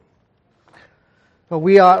Well,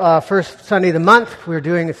 we are first Sunday of the month. We're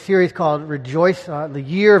doing a series called Rejoice, the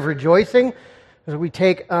Year of Rejoicing. As we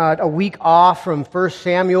take a week off from 1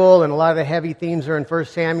 Samuel, and a lot of the heavy themes are in 1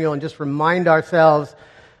 Samuel, and just remind ourselves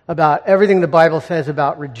about everything the Bible says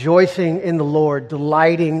about rejoicing in the Lord,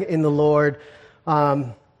 delighting in the Lord,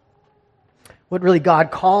 what really God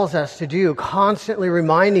calls us to do, constantly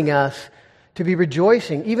reminding us to be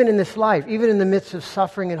rejoicing, even in this life, even in the midst of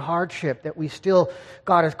suffering and hardship, that we still,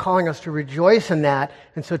 God is calling us to rejoice in that.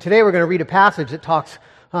 And so today we're going to read a passage that talks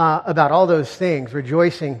about all those things,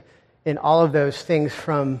 rejoicing in all of those things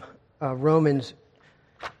from Romans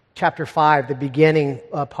chapter 5, the beginning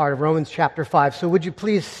part of Romans chapter 5. So would you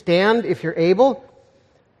please stand if you're able,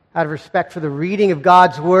 out of respect for the reading of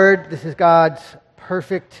God's Word. This is God's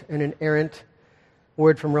perfect and inerrant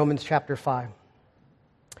Word from Romans chapter 5.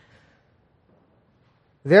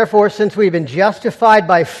 Therefore, since we've been justified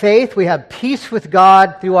by faith, we have peace with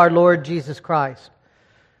God through our Lord Jesus Christ.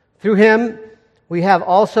 Through Him, we have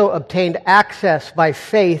also obtained access by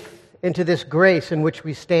faith into this grace in which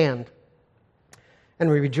we stand.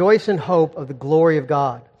 And we rejoice in hope of the glory of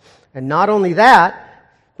God. And not only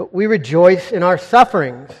that, but we rejoice in our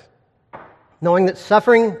sufferings, knowing that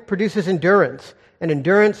suffering produces endurance, and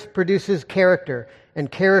endurance produces character,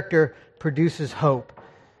 and character produces hope.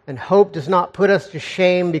 And hope does not put us to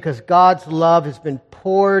shame, because God's love has been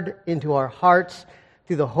poured into our hearts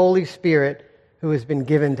through the Holy Spirit who has been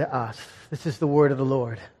given to us. This is the word of the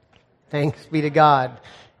Lord. Thanks be to God.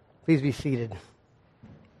 Please be seated.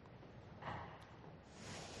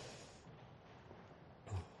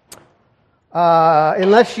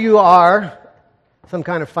 Unless you are some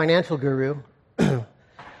kind of financial guru,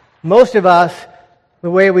 most of us, the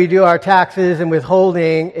way we do our taxes and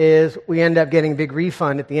withholding is we end up getting a big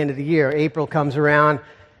refund at the end of the year. April comes around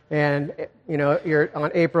and, you're on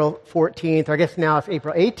April 14th, or I guess now it's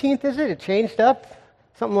April 18th, is it? It changed up?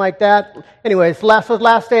 Something like that. Anyways, the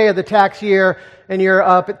last day of the tax year, and you're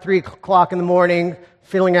up at 3 o'clock in the morning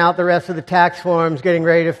filling out the rest of the tax forms, getting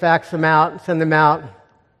ready to fax them out and send them out.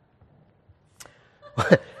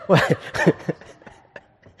 What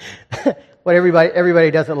everybody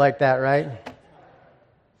does it like that, right?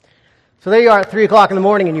 So there you are at 3 o'clock in the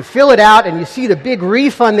morning, and you fill it out, and you see the big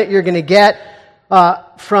refund that you're going to get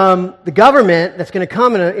from the government that's going to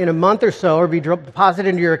come in a month or so, or be deposited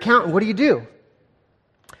into your account. And what do?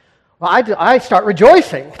 Well, I start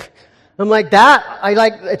rejoicing. I'm like that.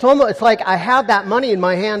 It's like I have that money in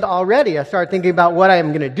my hand already. I start thinking about what I'm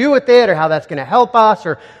going to do with it, or how that's going to help us,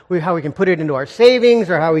 or how we can put it into our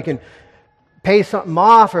savings, or how we can pay something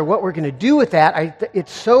off, or what we're going to do with that.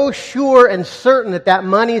 It's so sure and certain that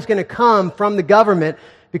money is going to come from the government,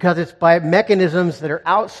 because it's by mechanisms that are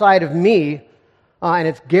outside of me, and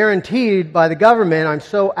it's guaranteed by the government. I'm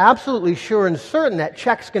so absolutely sure and certain that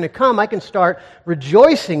check's going to come, I can start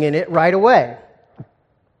rejoicing in it right away.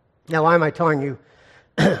 Now, why am I telling you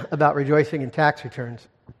about rejoicing in tax returns?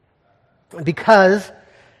 Because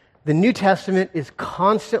the New Testament is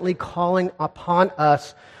constantly calling upon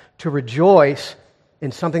us to rejoice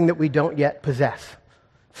in something that we don't yet possess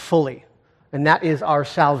fully, and that is our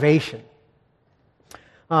salvation.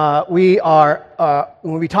 When we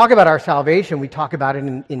talk about our salvation, we talk about it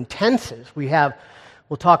in tenses.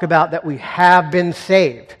 We'll talk about that we have been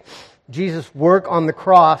saved. Jesus' work on the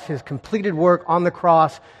cross, His completed work on the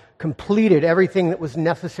cross, completed everything that was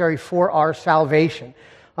necessary for our salvation.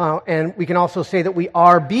 And we can also say that we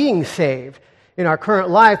are being saved. In our current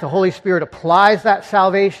life, the Holy Spirit applies that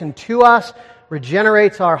salvation to us,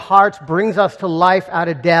 regenerates our hearts, brings us to life out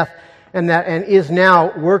of death, and is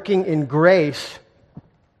now working in grace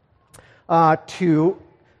to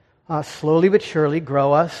slowly but surely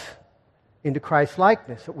grow us into Christ's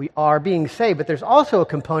likeness. That we are being saved, but there's also a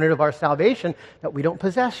component of our salvation that we don't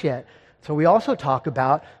possess yet. So we also talk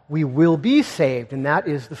about we will be saved, and that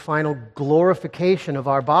is the final glorification of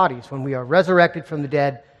our bodies when we are resurrected from the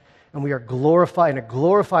dead. And we are glorified in a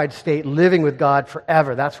glorified state, living with God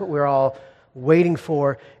forever. That's what we're all waiting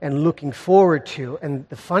for and looking forward to. And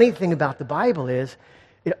the funny thing about the Bible is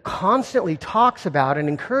it constantly talks about and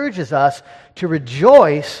encourages us to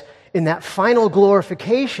rejoice in that final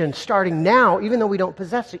glorification starting now, even though we don't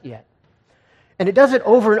possess it yet. And it does it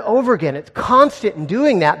over and over again. It's constant in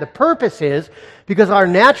doing that. The purpose is because our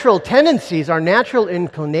natural tendencies, our natural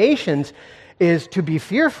inclinations is to be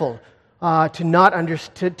fearful, to not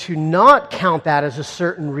count that as a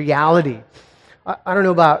certain reality. I don't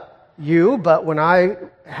know about you, but when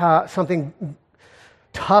something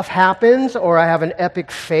tough happens or I have an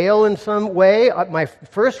epic fail in some way, my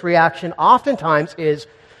first reaction oftentimes is,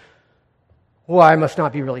 well, I must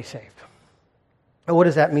not be really saved. And what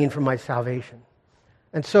does that mean for my salvation?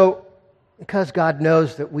 And so because God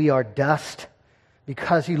knows that we are dust,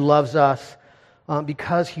 because He loves us,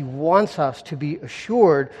 because He wants us to be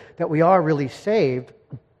assured that we are really saved,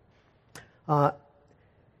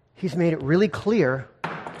 He's made it really clear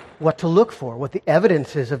what to look for, what the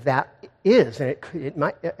evidences of that is. And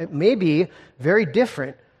it may be very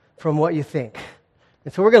different from what you think.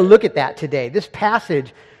 And so we're going to look at that today. This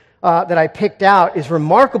passage that I picked out is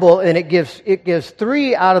remarkable, and it gives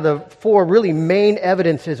 3 out of the 4 really main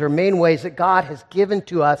evidences or main ways that God has given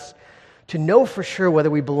to us to know for sure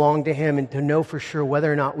whether we belong to Him and to know for sure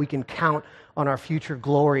whether or not we can count on our future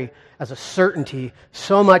glory as a certainty,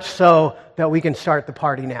 so much so that we can start the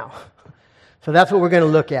party now. So that's what we're going to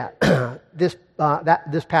look at.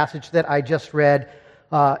 This passage that I just read,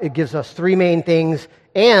 it gives us 3 main things,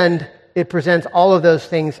 and it presents all of those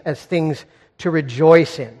things as things to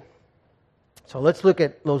rejoice in. So let's look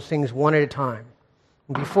at those things one at a time.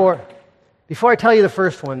 Before I tell you the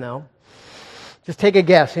first one, though, just take a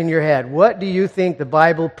guess in your head. What do you think the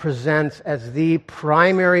Bible presents as the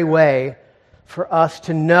primary way for us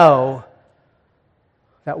to know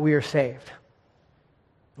that we are saved?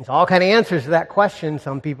 There's all kind of answers to that question.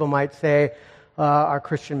 Some people might say our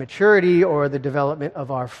Christian maturity or the development of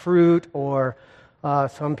our fruit, or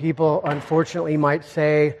some people, unfortunately, might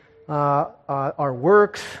say our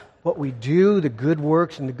works, what we do, the good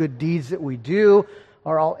works and the good deeds that we do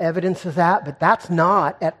are all evidence of that, but that's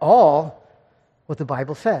not at all what the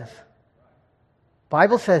Bible says. The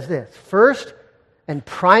Bible says this: first and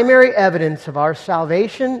primary evidence of our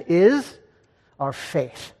salvation is our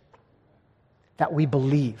faith, that we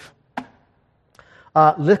believe.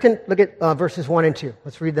 Look at verses 1 and 2.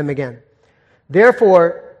 Let's read them again.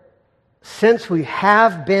 Therefore, since we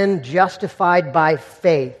have been justified by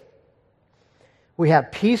faith, we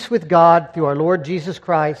have peace with God through our Lord Jesus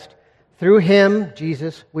Christ. Through Him,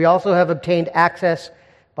 Jesus, we also have obtained access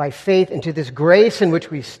by faith into this grace in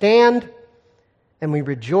which we stand, and we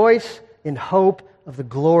rejoice in hope of the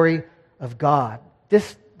glory of God.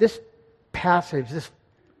 This passage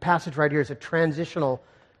right here is a transitional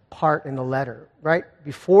part in the letter. Right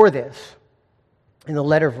before this, in the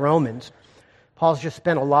letter of Romans, Paul's just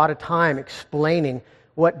spent a lot of time explaining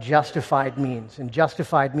what justified means. And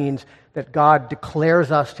justified means that God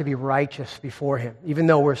declares us to be righteous before Him. Even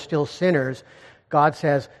though we're still sinners, God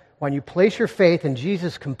says, when you place your faith in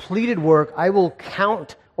Jesus' completed work, I will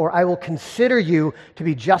count, or I will consider you to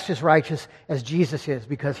be just as righteous as Jesus is,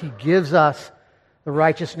 because He gives us the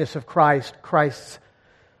righteousness of Christ. Christ's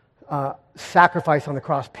sacrifice on the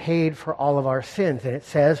cross paid for all of our sins. And it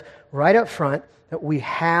says right up front that we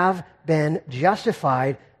have been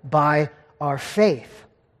justified by our faith.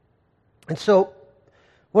 And so,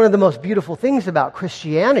 one of the most beautiful things about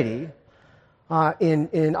Christianity,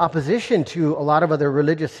 in opposition to a lot of other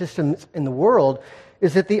religious systems in the world,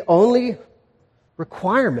 is that the only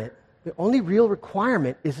real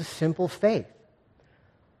requirement is a simple faith.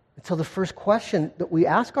 And so the first question that we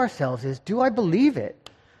ask ourselves is, do I believe it?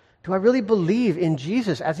 Do I really believe in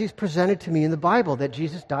Jesus as He's presented to me in the Bible, that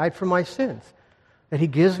Jesus died for my sins, that He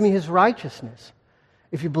gives me His righteousness?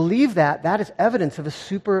 If you believe that, that is evidence of a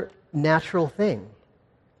supernatural thing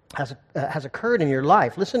has occurred in your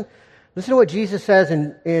life. Listen to what Jesus says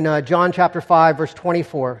in John chapter 5, verse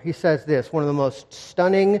 24. He says this, one of the most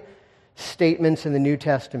stunning statements in the New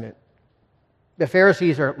Testament. The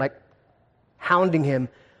Pharisees are like hounding Him,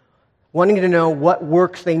 wanting to know what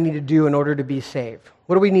works they need to do in order to be saved.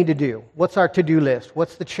 What do we need to do? What's our to-do list?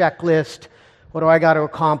 What's the checklist? What do I got to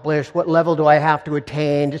accomplish? What level do I have to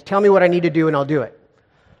attain? Just tell me what I need to do and I'll do it.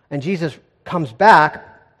 And Jesus comes back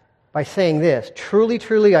by saying this, truly,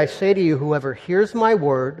 truly, I say to you, whoever hears my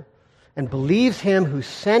word and believes Him who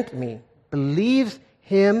sent me,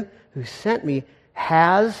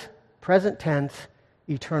 has, present tense,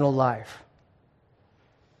 eternal life.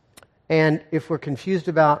 And if we're confused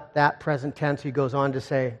about that present tense, He goes on to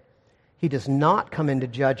say, He does not come into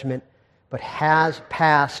judgment, but has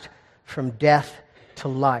passed from death to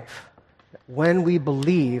life. When we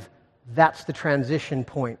believe, that's the transition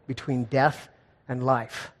point between death and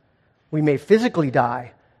life. We may physically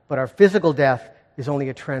die, but our physical death is only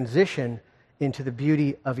a transition into the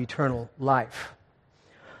beauty of eternal life.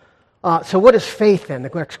 So what is faith then?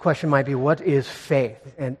 The next question might be, what is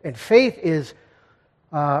faith? And faith is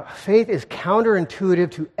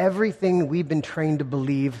counterintuitive to everything we've been trained to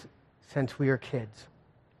believe since we were kids.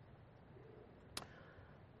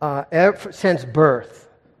 Since birth.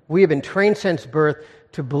 We have been trained since birth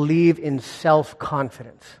to believe in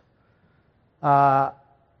self-confidence.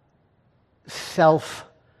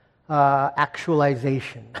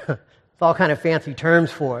 Self-actualization. It's all kind of fancy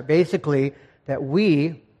terms for it. Basically, that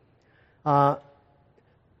we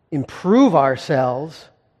improve ourselves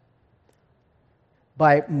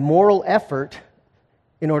by moral effort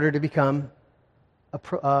in order to become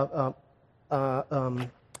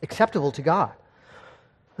acceptable to God.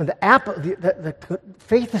 And the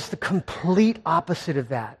faith is the complete opposite of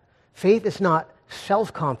that. Faith is not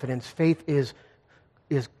self-confidence. Faith is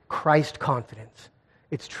Christ confidence.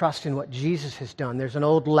 It's trust in what Jesus has done. There's an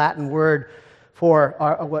old Latin word for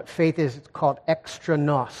what faith is. It's called extra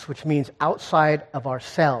nos, which means outside of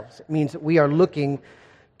ourselves. It means that we are looking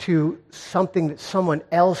to something that someone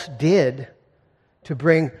else did to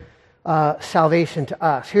bring salvation to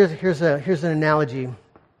us. Here's an analogy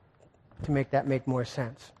to make that make more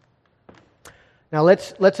sense. Now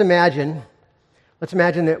let's imagine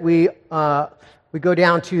that we go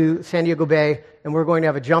down to San Diego Bay and we're going to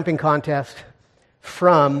have a jumping contest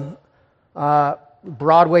from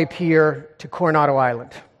Broadway Pier to Coronado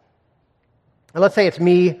Island. And let's say it's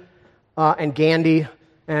me and Gandhi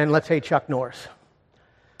and let's say Chuck Norris.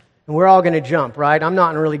 And we're all going to jump, right? I'm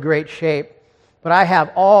not in really great shape, but I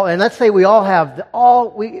have and let's say we all have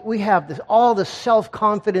all the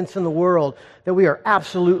self-confidence in the world that we are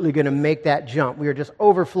absolutely going to make that jump. We are just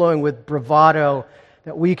overflowing with bravado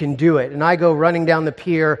that we can do it. And I go running down the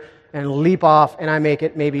pier and leap off and I make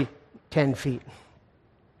it maybe 10 feet.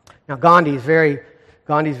 Now Gandhi's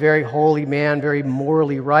very holy man, very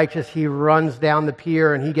morally righteous. He runs down the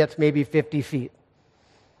pier and he gets maybe 50 feet.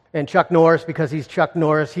 And Chuck Norris, because he's Chuck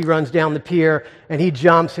Norris, he runs down the pier and he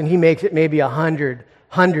jumps and he makes it maybe 100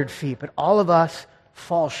 feet. But all of us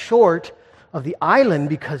fall short of the island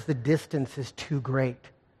because the distance is too great.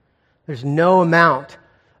 There's no amount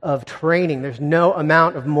of training, there's no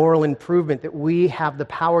amount of moral improvement that we have the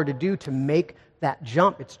power to do to make that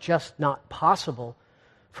jump. It's just not possible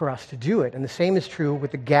for us to do it. And the same is true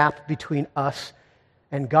with the gap between us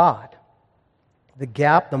and God.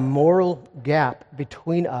 The moral gap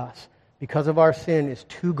between us because of our sin is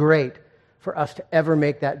too great for us to ever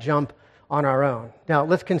make that jump on our own. Now,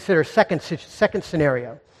 let's consider second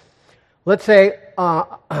scenario. Let's say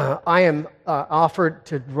I am offered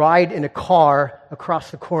to ride in a car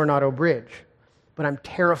across the Coronado Bridge, but I'm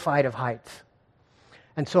terrified of heights.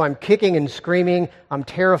 And so I'm kicking and screaming. I'm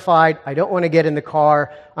terrified. I don't want to get in the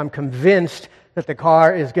car. I'm convinced that the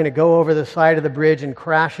car is going to go over the side of the bridge and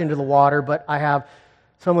crash into the water, but I have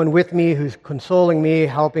someone with me who's consoling me,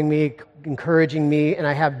 helping me, encouraging me, and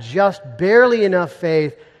I have just barely enough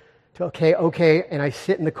faith to, okay, and I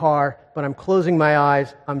sit in the car, but I'm closing my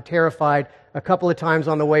eyes. I'm terrified. A couple of times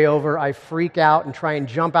on the way over, I freak out and try and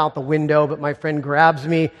jump out the window, but my friend grabs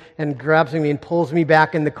me and pulls me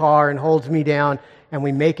back in the car and holds me down, and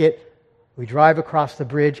we make it. We drive across the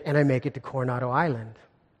bridge, and I make it to Coronado Island.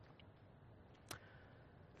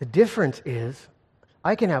 The difference is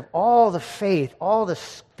I can have all the faith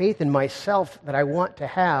in myself that I want to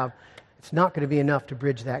have. It's not going to be enough to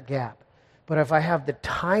bridge that gap. But if I have the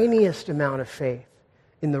tiniest amount of faith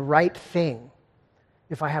in the right thing,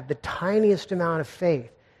 if I have the tiniest amount of faith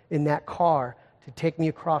in that car to take me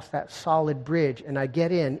across that solid bridge and I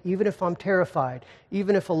get in, even if I'm terrified,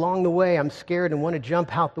 even if along the way I'm scared and want to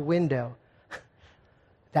jump out the window,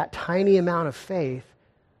 that tiny amount of faith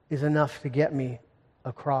is enough to get me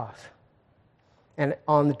across. And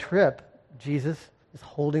on the trip, Jesus is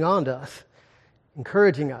holding on to us,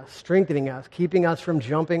 encouraging us, strengthening us, keeping us from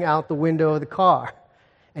jumping out the window of the car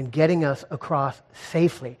and getting us across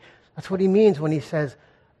safely. That's what he means when he says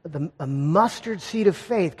a mustard seed of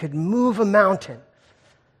faith could move a mountain.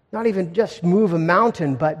 Not even just move a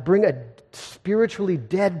mountain, but bring a spiritually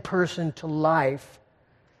dead person to life.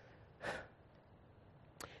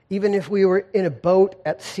 Even if we were in a boat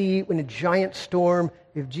at sea in a giant storm,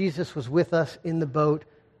 if Jesus was with us in the boat,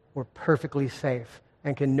 we're perfectly safe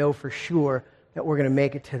and can know for sure that we're going to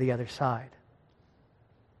make it to the other side.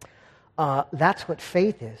 That's what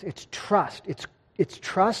faith is. It's trust. It's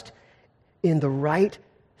trust in the right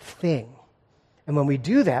thing. And when we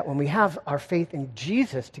do that, when we have our faith in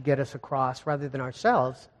Jesus to get us across rather than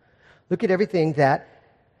ourselves, look at everything that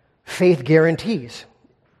faith guarantees.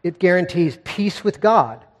 It guarantees peace with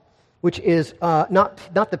God, which is not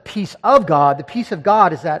the peace of God. The peace of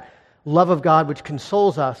God is that love of God which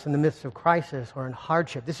consoles us in the midst of crisis or in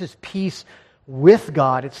hardship. This is peace with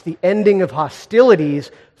God. It's the ending of hostilities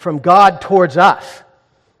from God towards us.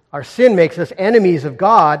 Our sin makes us enemies of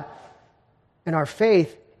God, and our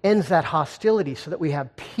faith ends that hostility so that we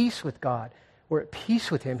have peace with God. We're at peace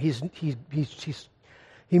with Him. He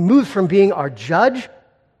moves from being our judge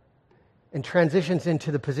and transitions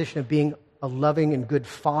into the position of being a loving and good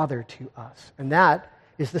Father to us. And that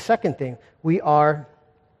is the second thing. We have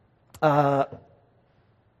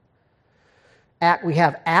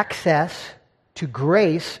access to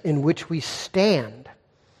grace in which we stand.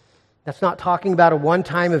 That's not talking about a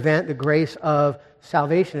one-time event, the grace of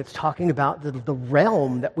salvation. It's talking about the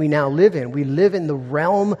realm that we now live in. We live in the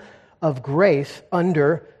realm of grace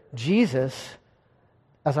under Jesus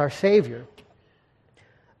as our Savior.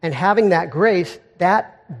 And having that grace,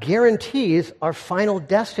 that guarantees our final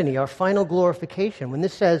destiny, our final glorification. When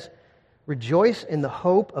this says, rejoice in the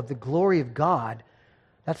hope of the glory of God,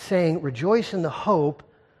 that's saying rejoice in the hope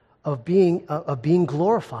of being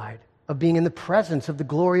glorified, of being in the presence of the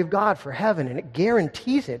glory of God for heaven, and it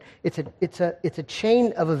guarantees it. It's a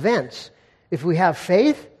chain of events. If we have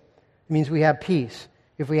faith, it means we have peace.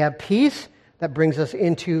 If we have peace, that brings us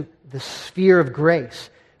into the sphere of grace.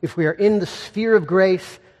 If we are in the sphere of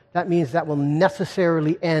grace, that means that will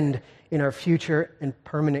necessarily end in our future and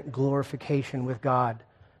permanent glorification with God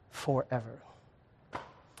forever.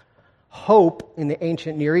 Hope in the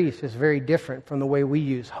ancient Near East is very different from the way we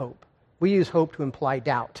use hope. We use hope to imply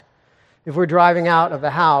doubt. If we're driving out of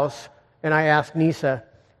the house and I ask Nisa,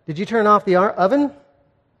 did you turn off the oven?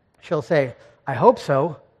 She'll say, I hope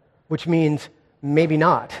so, which means maybe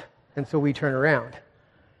not. And so we turn around.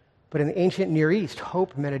 But in the ancient Near East,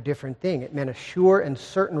 hope meant a different thing. It meant a sure and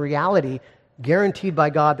certain reality guaranteed by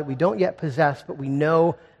God that we don't yet possess, but we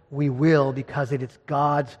know we will because it is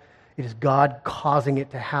God causing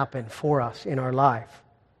it to happen for us in our life.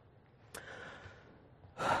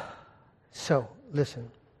 So, listen.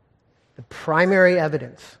 The primary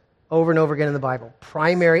evidence, over and over again in the Bible,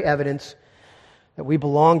 primary evidence that we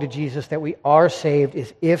belong to Jesus, that we are saved,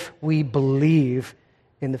 is if we believe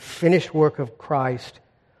in the finished work of Christ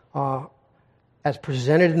as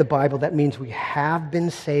presented in the Bible. That means we have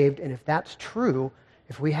been saved, and if that's true,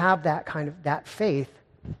 if we have that faith,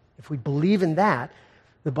 if we believe in that,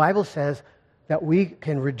 the Bible says that we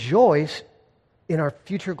can rejoice in our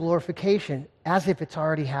future glorification as if it's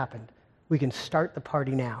already happened. We can start the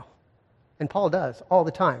party now. And Paul does all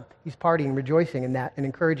the time. He's partying, rejoicing in that, and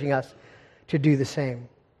encouraging us to do the same.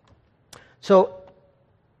 So,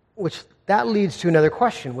 that leads to another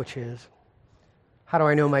question, which is, how do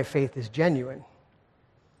I know my faith is genuine?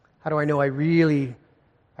 How do I know I really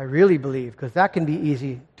believe? Because that can be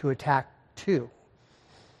easy to attack too.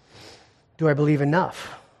 Do I believe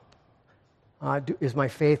enough? Do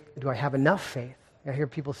I have enough faith? I hear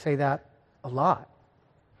people say that a lot.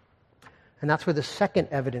 And that's where the second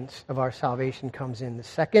evidence of our salvation comes in. The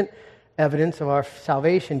second evidence of our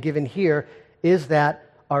salvation given here is that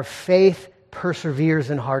our faith perseveres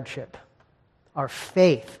in hardship. Our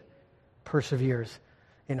faith perseveres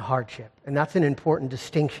in hardship. And that's an important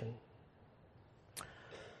distinction.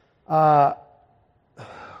 A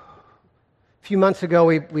few months ago,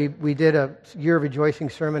 we did a Year of Rejoicing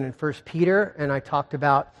sermon in 1 Peter, and I talked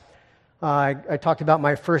about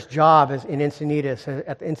my first job in Encinitas,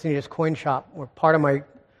 at the Encinitas coin shop, where part of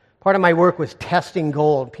my work was testing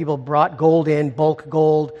gold. People brought gold in, bulk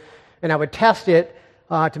gold, and I would test it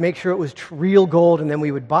to make sure it was real gold, and then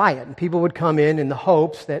we would buy it. And people would come in the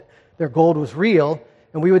hopes that their gold was real,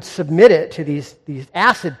 and we would submit it to these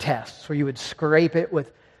acid tests, where you would scrape it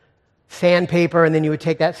with sandpaper, and then you would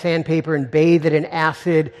take that sandpaper and bathe it in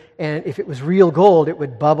acid, and if it was real gold, it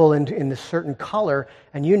would bubble in this certain color,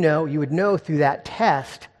 and you would know through that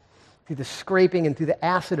test, through the scraping and through the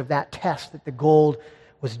acid of that test, that the gold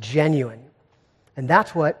was genuine. And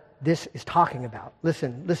that's what this is talking about.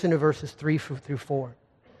 Listen to verses 3 through 4.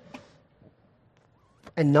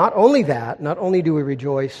 And not only do we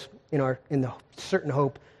rejoice in the certain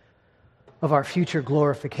hope of our future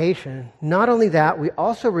glorification, not only that, we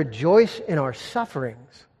also rejoice in our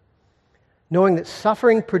sufferings, knowing that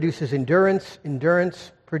suffering produces endurance,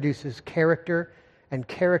 endurance produces character, and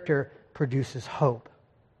character produces hope.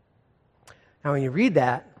 Now, when you read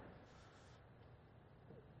that,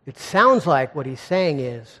 it sounds like what he's saying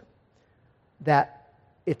is that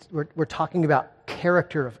we're talking about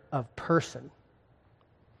character of person.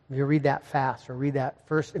 If you read that fast or read that,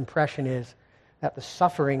 first impression is that the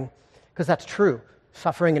suffering, because that's true.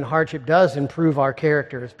 Suffering and hardship does improve our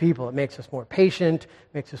character as people. It makes us more patient,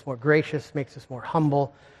 makes us more gracious, makes us more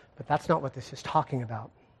humble. But that's not what this is talking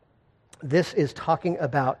about. This is talking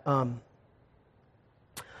about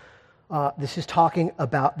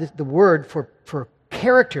the word for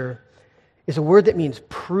character is a word that means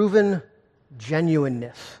proven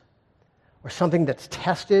genuineness, or something that's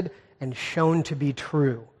tested and shown to be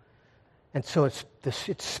true. And so it's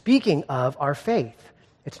speaking of our faith.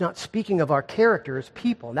 It's not speaking of our character as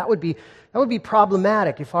people. And that would be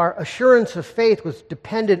problematic if our assurance of faith was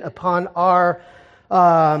dependent upon our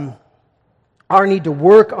need to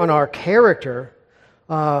work on our character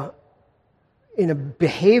in a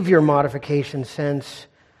behavior modification sense.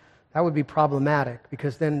 That would be problematic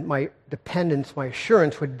because then my dependence, my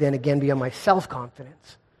assurance would then again be on my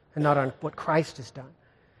self-confidence and not on what Christ has done.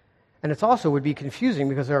 And it also would be confusing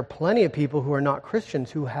because there are plenty of people who are not Christians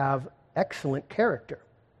who have excellent character.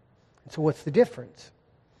 And so what's the difference?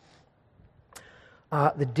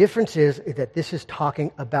 The difference is that this is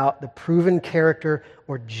talking about the proven character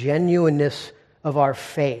or genuineness of our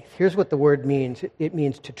faith. Here's what the word means. It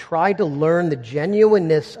means to try to learn the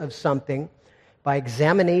genuineness of something by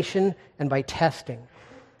examination and by testing,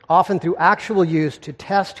 often through actual use to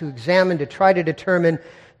test, to examine, to try to determine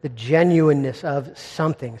the genuineness of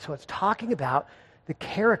something. So it's talking about the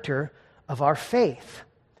character of our faith.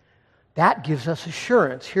 That gives us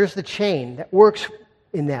assurance. Here's the chain that works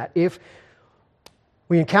in that. If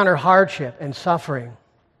we encounter hardship and suffering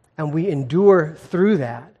and we endure through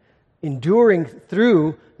that, enduring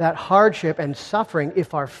through that hardship and suffering,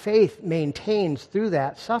 if our faith maintains through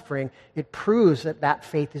that suffering, it proves that that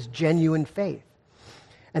faith is genuine faith.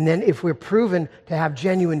 And then if we're proven to have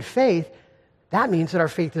genuine faith, that means that our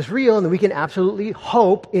faith is real and that we can absolutely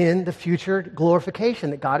hope in the future glorification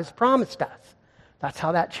that God has promised us. That's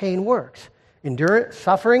how that chain works. Endurance,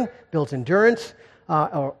 suffering builds endurance,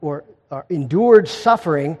 or endured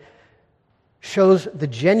suffering reveals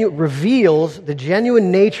the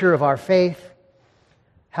genuine nature of our faith.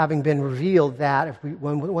 Having been revealed that,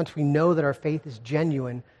 once we know that our faith is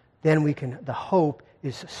genuine, then the hope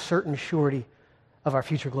is certain surety of our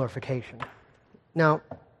future glorification. Now,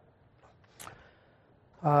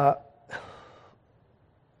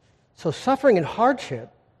 so suffering and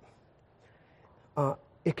hardship,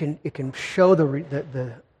 it can show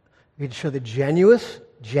the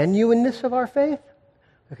genuineness of our faith.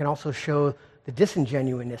 It can also show the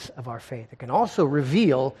disingenuousness of our faith. It can also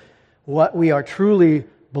reveal what we are truly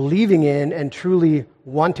believing in and truly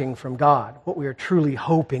wanting from God, what we are truly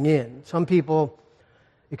hoping in. Some people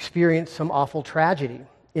experience some awful tragedy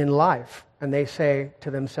in life, and they say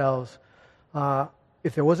to themselves,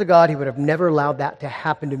 if there was a God, he would have never allowed that to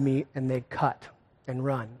happen to me, and they cut and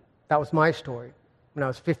run. That was my story. When I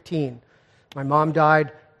was 15, my mom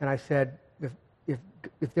died, and I said,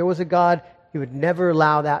 if there was a God, he would never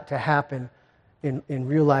allow that to happen in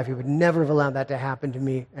real life. He would never have allowed that to happen to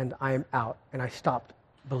me, and I am out. And I stopped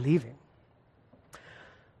believing.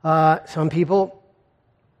 Some people,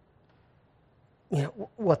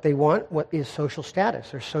 what they want, what is social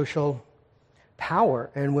status or social power.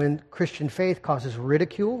 And when Christian faith causes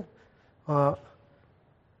ridicule, they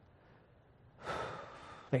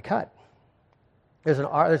cut. There's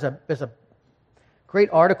a great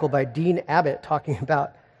article by Dean Abbott talking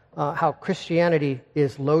about how Christianity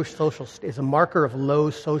is a marker of low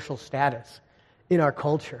social status in our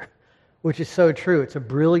culture, which is so true. It's a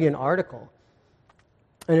brilliant article.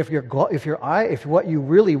 And if what you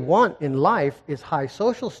really want in life is high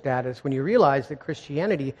social status, when you realize that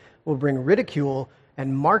Christianity will bring ridicule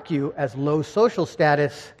and mark you as low social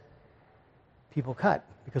status, people cut.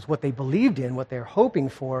 Because what they believed in, what they're hoping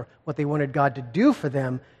for, what they wanted God to do for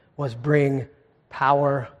them was bring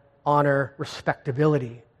power, honor,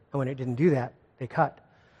 respectability. And when it didn't do that, they cut.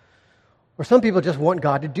 Or some people just want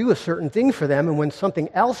God to do a certain thing for them, and when something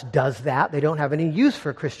else does that, they don't have any use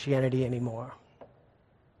for Christianity anymore.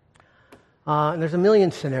 And there's a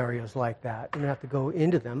million scenarios like that. I'm going to have to go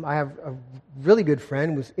into them. I have a really good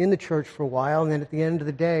friend who was in the church for a while, and then at the end of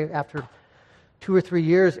the day, after 2 or 3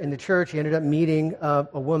 years in the church, he ended up meeting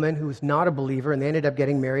a woman who was not a believer, and they ended up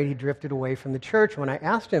getting married. He drifted away from the church. When I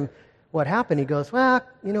asked him what happened, he goes, well,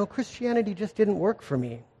 Christianity just didn't work for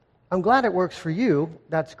me. I'm glad it works for you.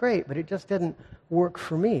 That's great, but it just didn't work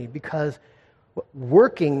for me because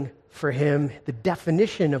working for him, the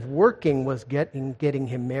definition of working was getting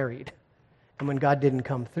him married. And when God didn't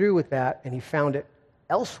come through with that and he found it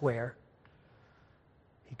elsewhere,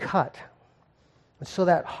 he cut. And so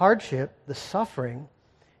that hardship, the suffering,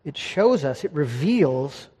 it shows us, it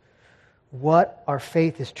reveals what our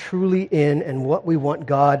faith is truly in and what we want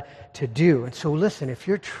God to do. And so listen, if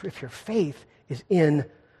your faith is in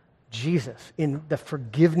Jesus, in the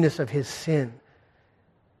forgiveness of his sin,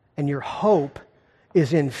 and your hope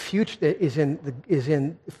is in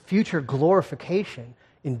future glorification,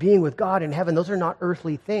 in being with God in heaven, those are not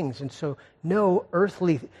earthly things. And so no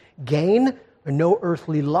earthly gain or no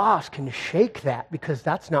earthly loss can shake that, because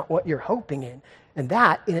that's not what you're hoping in. And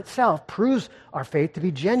that in itself proves our faith to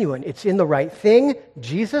be genuine. It's in the right thing,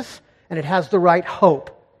 Jesus, and it has the right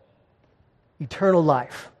hope, eternal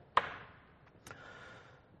life.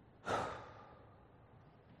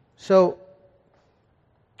 So,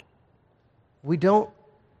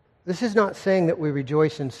 this is not saying that we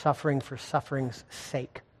rejoice in suffering for suffering's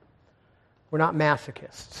sake. We're not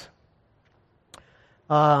masochists.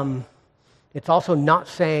 It's also not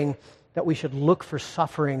saying that we should look for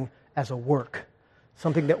suffering as a work,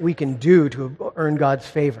 something that we can do to earn God's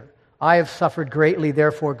favor. I have suffered greatly,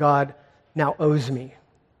 therefore God now owes me.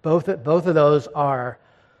 Both of those are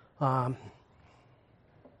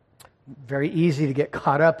very easy to get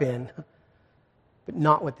caught up in, but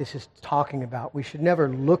not what this is talking about. We should never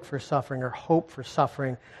look for suffering or hope for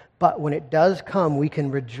suffering, but when it does come, we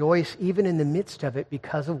can rejoice even in the midst of it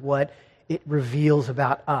because of what it reveals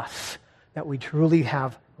about us, that we truly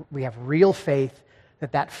have real faith,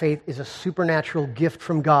 that faith is a supernatural gift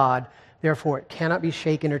from God, therefore it cannot be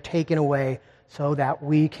shaken or taken away, so that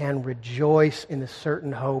we can rejoice in the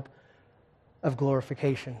certain hope of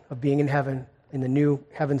glorification, of being in heaven, in the new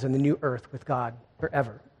heavens and the new earth with God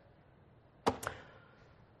forever.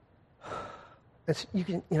 You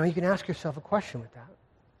can ask yourself a question with that.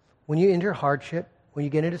 When you enter hardship, when you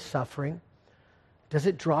get into suffering, does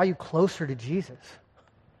it draw you closer to Jesus?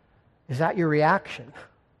 Is that your reaction?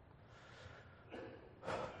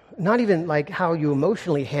 Not even like how you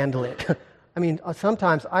emotionally handle it. I mean,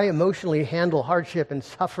 sometimes I emotionally handle hardship and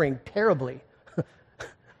suffering terribly.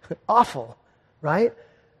 Awful, right?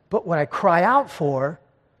 But what I cry out for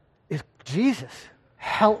is, Jesus,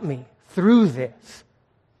 help me through this.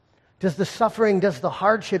 Does the suffering, does the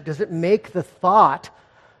hardship, does it make the thought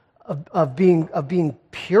of being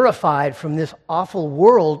purified from this awful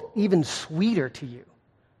world even sweeter to you?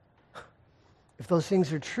 If those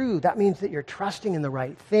things are true, that means that you're trusting in the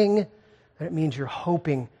right thing, and it means you're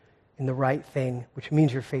hoping in the right thing, which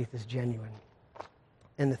means your faith is genuine.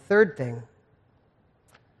 And the third thing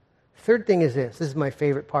is this. This is my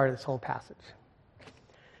favorite part of this whole passage.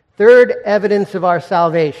 Third evidence of our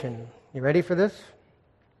salvation. You ready for this?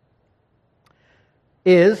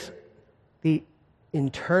 Is the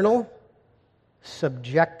internal,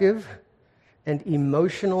 subjective, and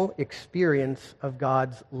emotional experience of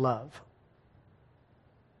God's love.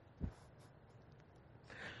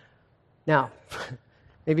 Now,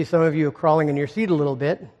 maybe some of you are crawling in your seat a little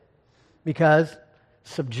bit because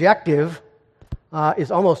subjective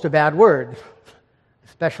is almost a bad word,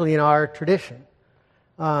 especially in our tradition.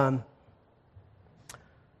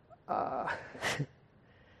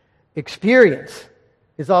 Experience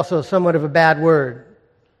is also somewhat of a bad word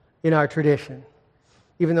in our tradition,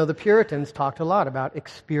 even though the Puritans talked a lot about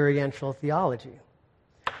experiential theology.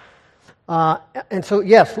 And so,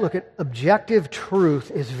 yes, look, objective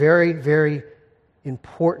truth is very, very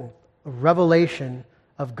important. A revelation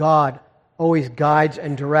of God always guides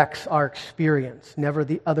and directs our experience, never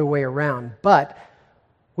the other way around. But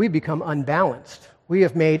we become unbalanced. We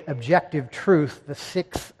have made objective truth the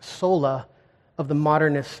sixth sola of the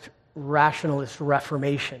modernist rationalist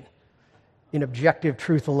reformation, in objective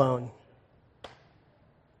truth alone.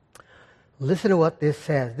 Listen to what this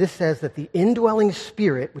says. This says that the indwelling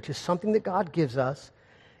Spirit, which is something that God gives us,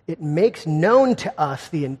 it makes known to us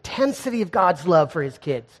the intensity of God's love for His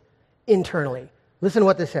kids internally. Listen to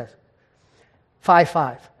what this says.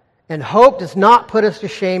 5:5. And hope does not put us to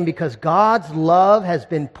shame because God's love has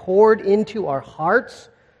been poured into our hearts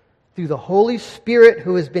through the Holy Spirit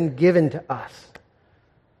who has been given to us.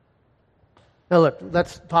 Now look,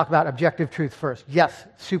 let's talk about objective truth first. Yes,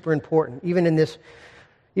 super important. Even in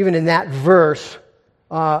that verse,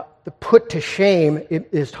 the put to shame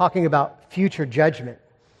is talking about future judgment.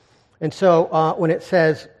 And so when it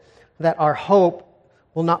says that our hope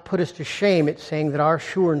will not put us to shame, it's saying that our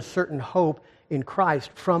sure and certain hope in Christ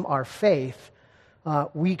from our faith,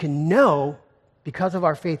 we can know, because of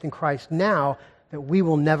our faith in Christ now, that we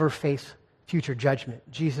will never face future judgment.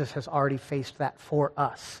 Jesus has already faced that for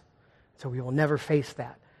us. So we will never face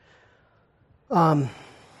that. And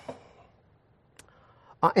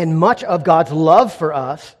much of God's love for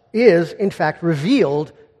us is, in fact,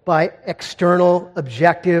 revealed by external,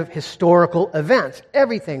 objective, historical events.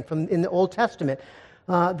 Everything from in the Old Testament.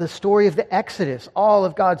 The story of the Exodus, all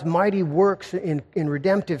of God's mighty works in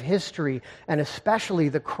redemptive history, and especially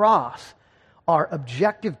the cross, are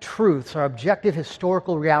objective truths, are objective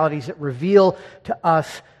historical realities that reveal to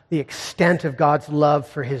us the extent of God's love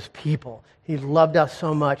for His people. He loved us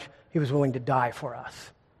so much, He was willing to die for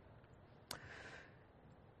us.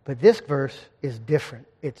 But this verse is different.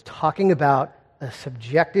 It's talking about a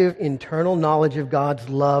subjective, internal knowledge of God's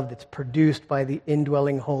love that's produced by the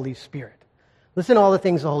indwelling Holy Spirit. Listen to all the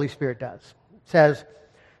things the Holy Spirit does. It says,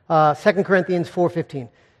 2 Corinthians 4:15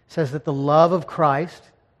 says that the love of Christ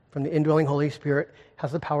from the indwelling Holy Spirit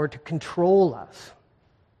has the power to control us.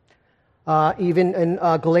 Even in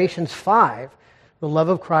Galatians 5, the love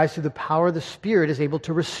of Christ through the power of the Spirit is able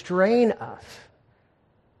to restrain us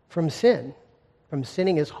from sin, from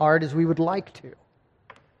sinning as hard as we would like to.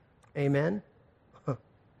 Amen?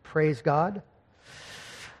 Praise God.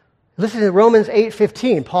 Listen to Romans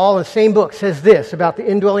 8:15. Paul, in the same book, says this about the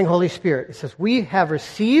indwelling Holy Spirit. It says, we have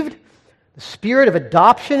received the spirit of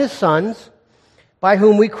adoption as sons, by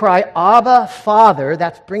whom we cry, Abba, Father.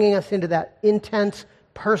 That's bringing us into that intense,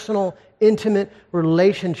 personal, intimate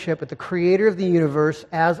relationship with the Creator of the universe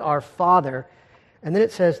as our Father. And then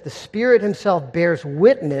it says, the Spirit Himself bears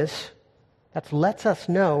witness, that lets us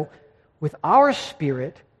know, with our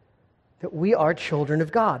spirit that we are children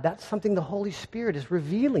of God. That's something the Holy Spirit is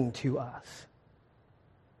revealing to us.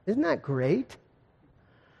 Isn't that great?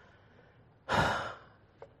 Now,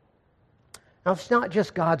 it's not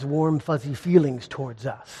just God's warm, fuzzy feelings towards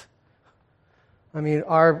us. I mean,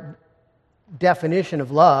 our definition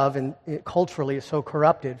of love and culturally is so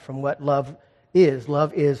corrupted from what love is.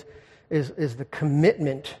 Love is the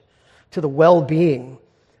commitment to the well-being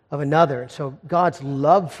of another. And so God's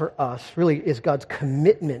love for us really is God's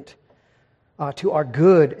commitment to our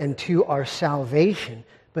good and to our salvation.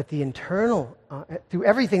 But the internal, through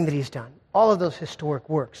everything that He's done, all of those historic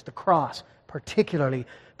works, the cross particularly,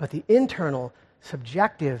 but the internal,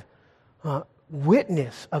 subjective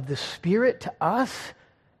witness of the Spirit to us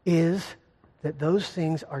is that those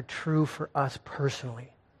things are true for us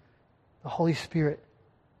personally. The Holy Spirit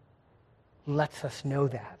lets us know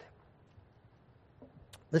that.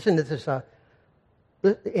 Listen to this.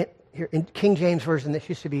 Here in King James Version, this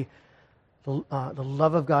used to be, the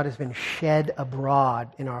love of God has been shed abroad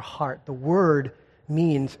in our heart. The word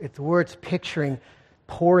means, the word's picturing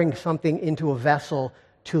pouring something into a vessel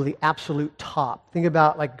to the absolute top. Think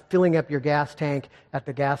about like filling up your gas tank at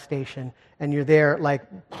the gas station, and you're there like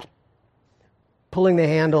pulling the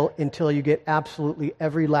handle until you get absolutely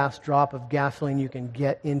every last drop of gasoline you can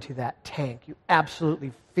get into that tank. You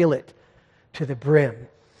absolutely fill it to the brim.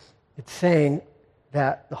 It's saying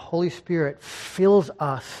that the Holy Spirit fills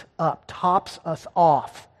us up, tops us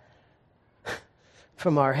off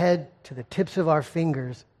from our head to the tips of our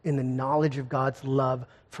fingers in the knowledge of God's love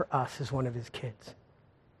for us as one of His kids.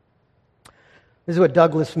 This is what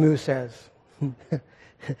Douglas Moo says. I'm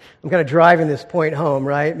kind of driving this point home,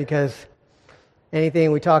 right? Because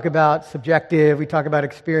anything we talk about subjective, we talk about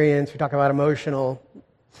experience, we talk about emotional,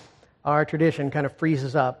 our tradition kind of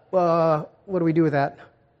freezes up. What do we do with that?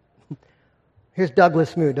 Here's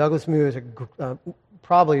Douglas Moo. Douglas Moo is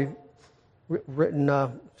probably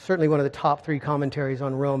written certainly one of the top 3 commentaries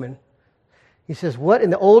on Roman. He says, what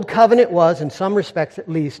in the Old Covenant was, in some respects at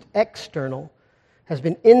least, external, has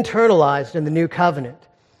been internalized in the New Covenant.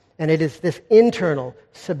 And it is this internal,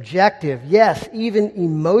 subjective, yes, even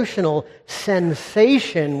emotional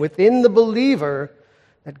sensation within the believer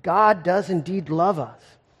that God does indeed love us.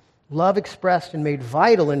 Love expressed and made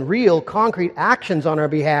vital and real, concrete actions on our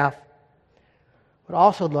behalf, but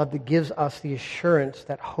also love that gives us the assurance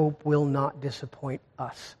that hope will not disappoint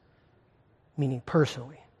us, meaning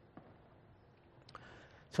personally.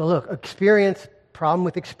 So look, experience, problem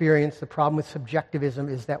with experience, the problem with subjectivism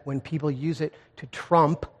is that when people use it to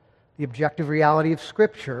trump the objective reality of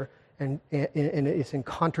Scripture, and it's in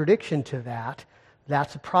contradiction to that,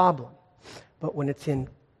 that's a problem. But when it's in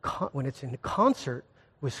concert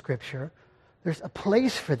with Scripture, there's a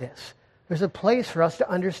place for this. There's a place for us to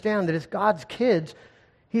understand that as God's kids,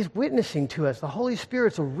 He's witnessing to us. The Holy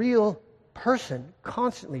Spirit's a real person,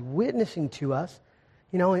 constantly witnessing to us,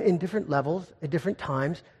 in different levels, at different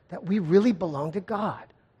times, that we really belong to God.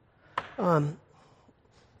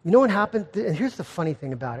 You know what happened? And here's the funny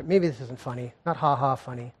thing about it. Maybe this isn't funny, not ha-ha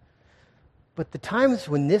funny. But the times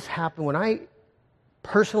when this happened, when I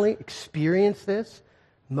personally experienced this,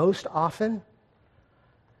 most often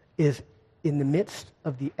is in the midst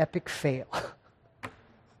of the epic fail.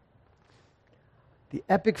 The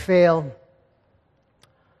epic fail,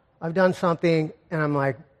 I've done something, and I'm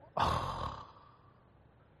like, oh,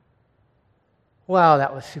 wow,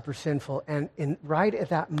 that was super sinful. And right at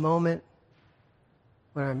that moment,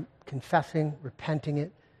 when I'm confessing, repenting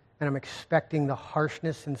it, and I'm expecting the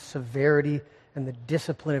harshness and severity and the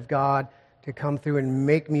discipline of God to come through and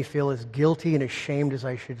make me feel as guilty and ashamed as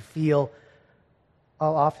I should feel,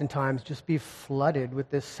 I'll oftentimes just be flooded with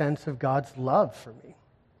this sense of God's love for me.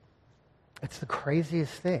 It's the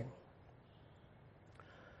craziest thing.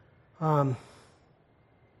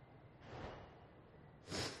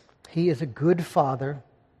 He is a good Father.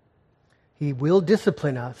 He will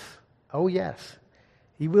discipline us. Oh, yes.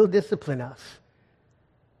 He will discipline us.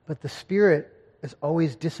 But the Spirit is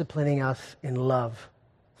always disciplining us in love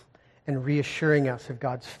and reassuring us of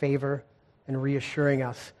God's favor and reassuring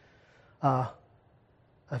us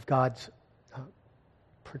of God's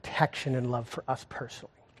protection and love for us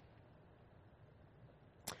personally.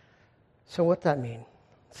 So what's that mean?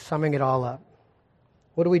 Summing it all up.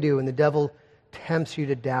 What do we do when the devil tempts you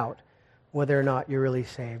to doubt whether or not you're really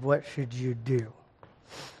saved? What should you do?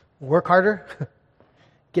 Work harder?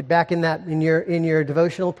 Get back in your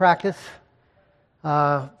devotional practice?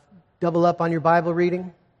 Double up on your Bible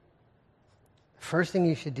reading? The first thing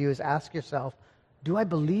you should do is ask yourself, do I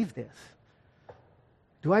believe this?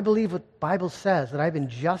 Do I believe what the Bible says, that I've been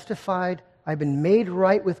justified, I've been made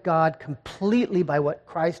right with God completely by what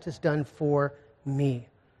Christ has done for me?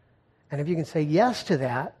 And if you can say yes to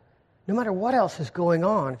that, no matter what else is going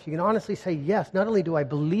on, if you can honestly say yes, not only do I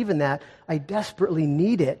believe in that, I desperately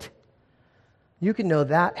need it, you can know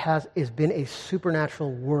that has been a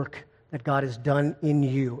supernatural work that God has done in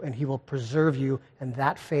you, and He will preserve you, and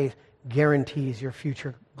that faith guarantees your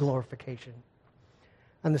future glorification.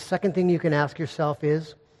 And the second thing you can ask yourself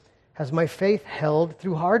is, has my faith held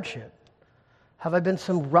through hardship? Have I been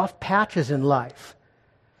some rough patches in life?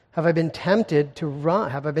 Have I been tempted to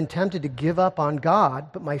run? Have I been tempted to give up on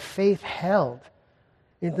God, but my faith held?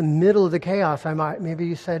 In the middle of the chaos, maybe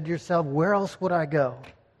you said to yourself, where else would I go?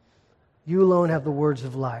 You alone have the words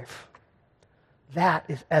of life. That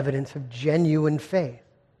is evidence of genuine faith.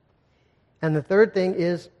 And the third thing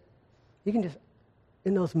is, you can just,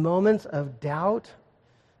 in those moments of doubt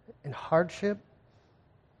and hardship,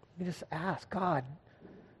 you just ask, God,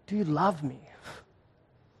 do you love me?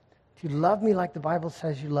 Do you love me like the Bible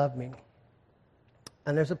says you love me?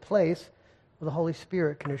 And there's a place where the Holy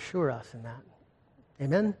Spirit can assure us in that.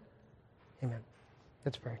 Amen? Amen.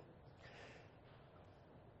 Let's pray.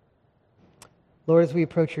 Lord, as we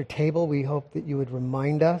approach your table, we hope that you would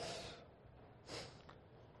remind us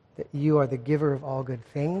that you are the giver of all good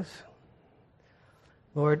things.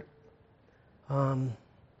 Lord,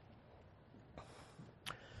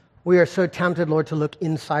 we are so tempted, Lord, to look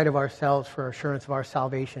inside of ourselves for assurance of our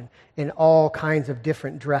salvation in all kinds of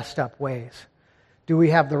different dressed up ways. Do we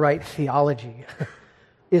have the right theology?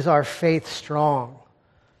 Is our faith strong?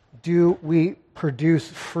 Do we produce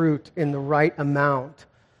fruit in the right amount?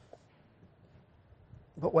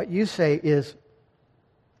 But what you say is,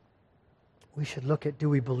 we should look at, do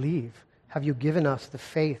we believe? Have you given us the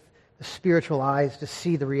faith, the spiritual eyes to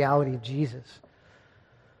see the reality of Jesus?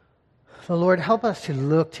 So Lord, help us to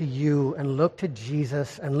look to you and look to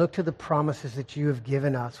Jesus and look to the promises that you have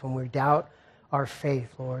given us when we doubt our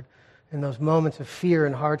faith, Lord. In those moments of fear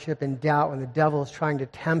and hardship and doubt when the devil is trying to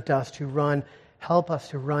tempt us to run, help us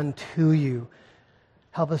to run to you.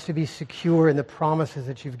 Help us to be secure in the promises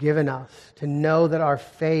that you've given us, to know that our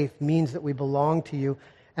faith means that we belong to you.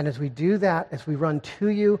 And as we do that, as we run to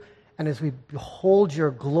you, and as we behold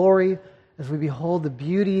your glory, as we behold the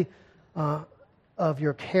beauty of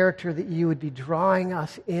your character, that you would be drawing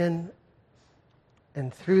us in,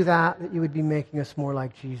 and through that you would be making us more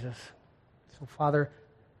like Jesus. So, Father,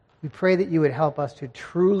 we pray that you would help us to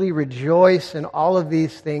truly rejoice in all of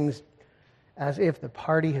these things as if the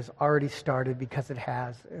party has already started, because it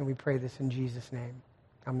has. And we pray this in Jesus' name.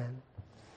 Amen.